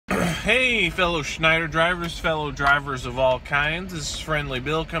Hey, fellow Schneider drivers, fellow drivers of all kinds. This is Friendly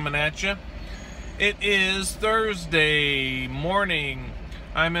Bill coming at you. It is Thursday morning.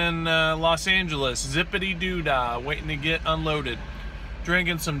 I'm in Los Angeles, zippity-doo-dah, waiting to get unloaded.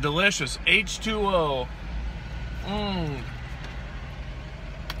 Drinking some delicious H2O.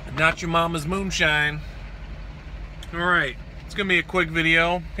 Not your mama's moonshine. All right, it's gonna be a quick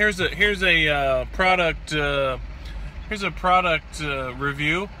video. Here's a product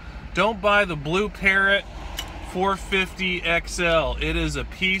review. Don't buy the Blue Parrot 450 XL. It is a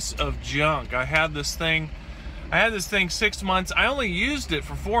piece of junk. I had this thing 6 months. I only used it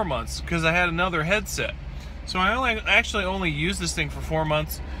for 4 months because I had another headset. So I actually only used this thing for 4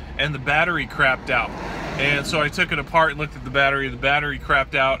 months, and the battery crapped out. And so I took it apart and looked at the battery. The battery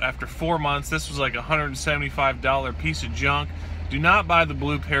crapped out after 4 months. This was like a $175 piece of junk. Do not buy the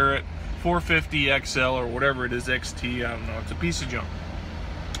Blue Parrot 450 XL or whatever it is, XT, I don't know. It's a piece of junk.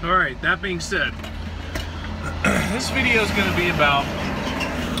 All right, that being said, this video is going to be about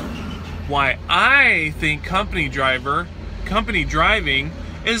why I think company driving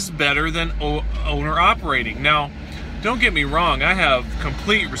is better than owner operating. Now, don't get me wrong, I have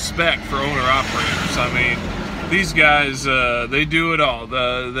complete respect for owner operators. I mean, these guys, they do it all.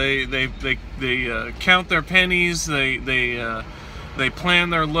 They count their pennies. They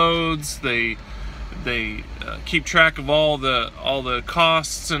plan their loads. They keep track of all the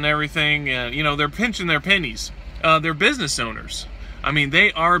costs and everything, and you know, they're pinching their pennies. They're business owners. I mean,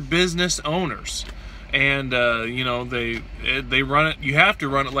 they are business owners, and you know, they run it. You have to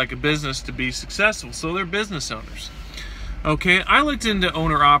run it like a business to be successful. So they're business owners. Okay, I looked into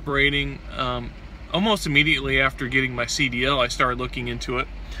owner operating almost immediately after getting my CDL. I started looking into it,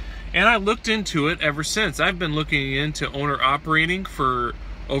 and I looked into it ever since. I've been looking into owner operating for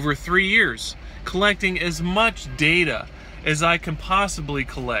over 3 years, collecting as much data as I can possibly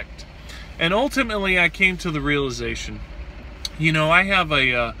collect. And ultimately I came to the realization, you know, I have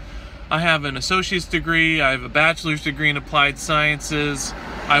an associate's degree, I have a bachelor's degree in applied sciences,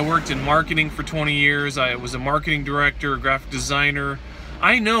 I worked in marketing for 20 years, I was a marketing director, a graphic designer.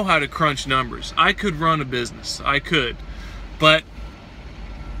 I know how to crunch numbers. I could run a business, I could, but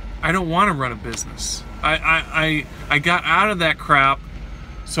I don't want to run a business. I got out of that crap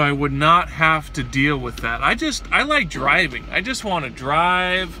so I would not have to deal with that. I like driving. I just want to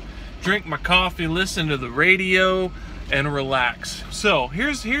drive, drink my coffee, listen to the radio, and relax. So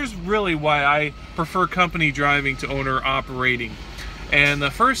here's really why I prefer company driving to owner operating. And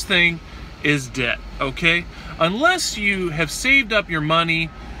the first thing is debt, okay? Unless you have saved up your money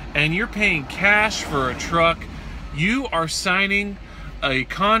and you're paying cash for a truck, you are signing a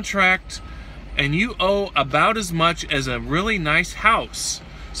contract and you owe about as much as a really nice house.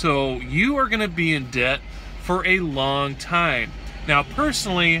 So you are going to be in debt for a long time. Now,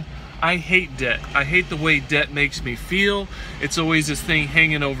 personally, I hate debt. I hate the way debt makes me feel. It's always this thing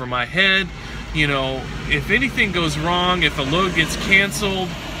hanging over my head. You know, if anything goes wrong, if a load gets canceled,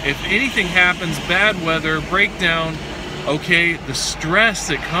 if anything happens, bad weather, breakdown, okay, the stress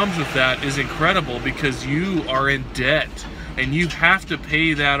that comes with that is incredible because you are in debt and you have to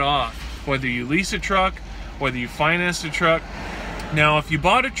pay that off. Whether you lease a truck, whether you finance a truck. Now, if you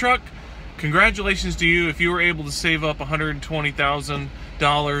bought a truck, congratulations to you. If you were able to save up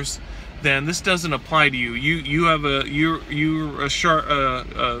 $120,000, then this doesn't apply to you. You're a sharp,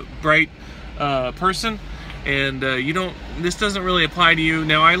 bright person, and this doesn't really apply to you.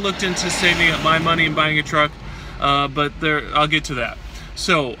 Now, I looked into saving up my money and buying a truck, but I'll get to that.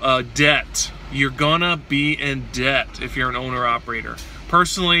 So, debt. You're gonna be in debt if you're an owner operator.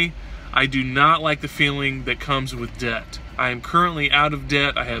 Personally, I do not like the feeling that comes with debt. I am currently out of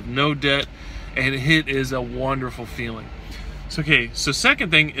debt. I have no debt, and it is a wonderful feeling. So, okay, so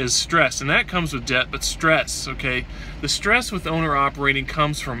second thing is stress, and that comes with debt, but stress, okay? The stress with owner operating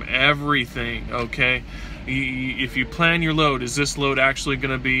comes from everything, okay? If you plan your load, is this load actually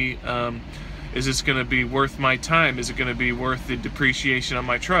going to be, is this going to be worth my time? Is it going to be worth the depreciation on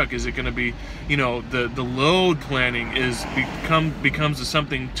my truck? Is it going to be, you know, the load planning becomes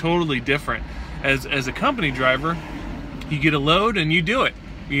something totally different. As a company driver, you get a load and you do it,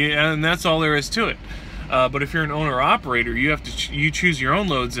 and that's all there is to it. But if you're an owner operator, you choose your own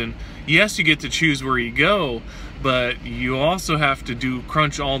loads, and yes, you get to choose where you go, but you also have to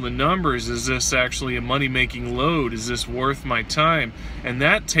crunch all the numbers. Is this actually a money-making load? Is this worth my time? And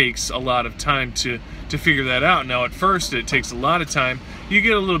that takes a lot of time to figure that out. Now, at first, it takes a lot of time. You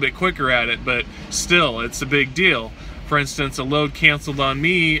get a little bit quicker at it, but still, it's a big deal. For instance, a load canceled on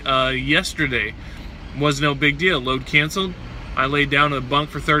me yesterday. Was no big deal. Load canceled. I laid down in a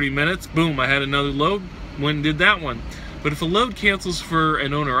bunk for 30 minutes. Boom, I had another load. Went and did that one. But if a load cancels for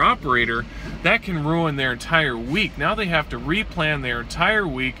an owner-operator, that can ruin their entire week. Now they have to replan their entire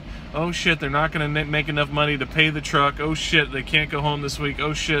week. Oh shit, they're not going to make enough money to pay the truck. Oh shit, they can't go home this week.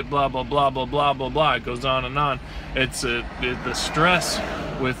 Oh shit, blah, blah, blah, blah, blah, blah, blah. It goes on and on. It's the stress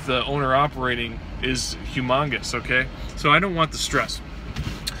with owner operating is humongous, okay? So I don't want the stress.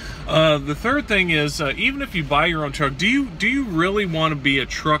 The third thing is, even if you buy your own truck, do you really want to be a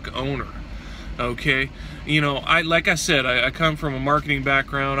truck owner? Okay, you know, like I said, I come from a marketing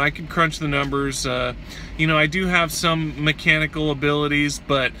background. I can crunch the numbers. You know, I do have some mechanical abilities,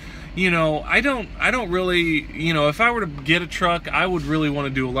 but you know, I don't really, you know, if I were to get a truck, I would really want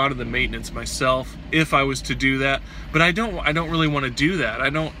to do a lot of the maintenance myself if I was to do that. But I don't really want to do that. I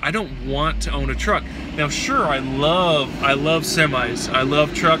don't want to own a truck. Now, sure, I love semis. I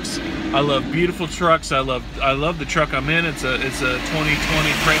love trucks. I love beautiful trucks. I love the truck I'm in. It's a 2020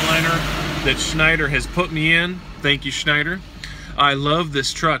 Freightliner that Schneider has put me in. Thank you, Schneider. I love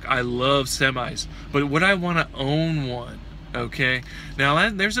this truck. I love semis. But would I want to own one? Okay, now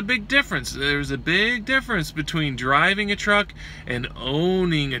there's a big difference. There's a big difference between driving a truck and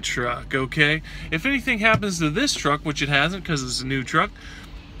owning a truck, okay? If anything happens to this truck, which it hasn't because it's a new truck,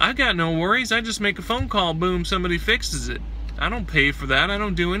 I got no worries. I just make a phone call, boom, somebody fixes it. I don't pay for that. I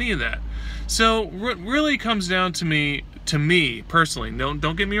don't do any of that. So what really comes down to me personally,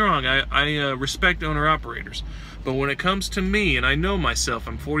 don't get me wrong, I respect owner-operators. But when it comes to me, and I know myself,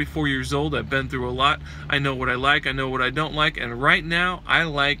 I'm 44 years old, I've been through a lot, I know what I like, I know what I don't like, and right now, I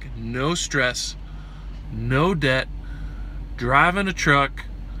like no stress, no debt, driving a truck,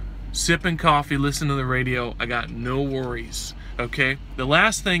 sipping coffee, listening to the radio. I got no worries, okay? The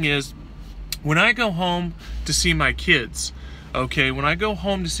last thing is, when I go home to see my kids, okay, when I go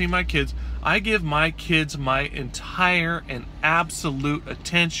home to see my kids, I give my kids my entire and absolute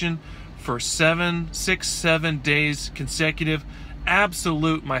attention for 6, 7 days consecutive.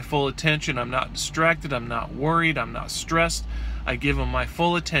 Absolute my full attention. I'm not distracted, I'm not worried, I'm not stressed. I give them my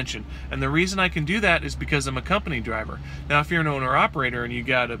full attention. And the reason I can do that is because I'm a company driver. Now, if you're an owner operator and you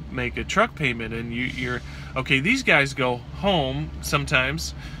got to make a truck payment and you're okay, these guys go home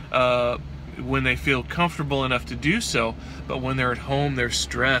sometimes when they feel comfortable enough to do so, but when they're at home, they're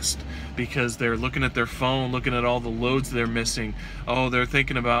stressed because they're looking at their phone, looking at all the loads they're missing. Oh, they're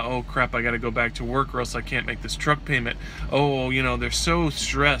thinking about, oh crap, I got to go back to work or else I can't make this truck payment. Oh, you know, they're so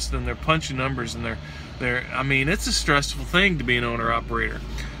stressed and they're punching numbers and I mean, it's a stressful thing to be an owner operator.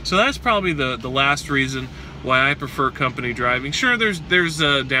 So that's probably the last reason why I prefer company driving. Sure, there's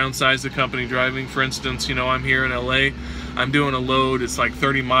downsides to company driving. For instance, you know, I'm here in LA. I'm doing a load, it's like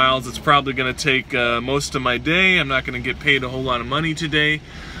 30 miles. It's probably going to take most of my day. I'm not going to get paid a whole lot of money today.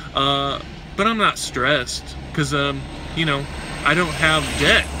 But I'm not stressed because, you know, I don't have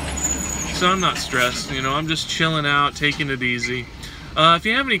debt. So I'm not stressed. You know, I'm just chilling out, taking it easy. If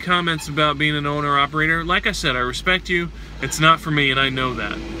you have any comments about being an owner-operator, like I said, I respect you. It's not for me, and I know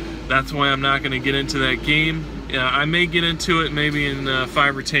that. That's why I'm not going to get into that game. I may get into it maybe in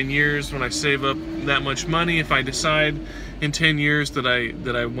 5 or 10 years when I save up that much money. If I decide in 10 years that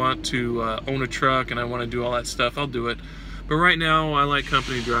I want to own a truck and I want to do all that stuff, I'll do it. But right now, I like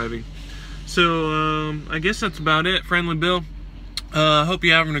company driving. So I guess that's about it. Friendly Bill. Hope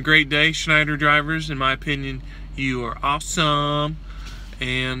you're having a great day, Schneider drivers. In my opinion, you are awesome.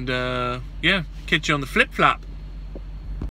 And yeah, catch you on the flip-flop.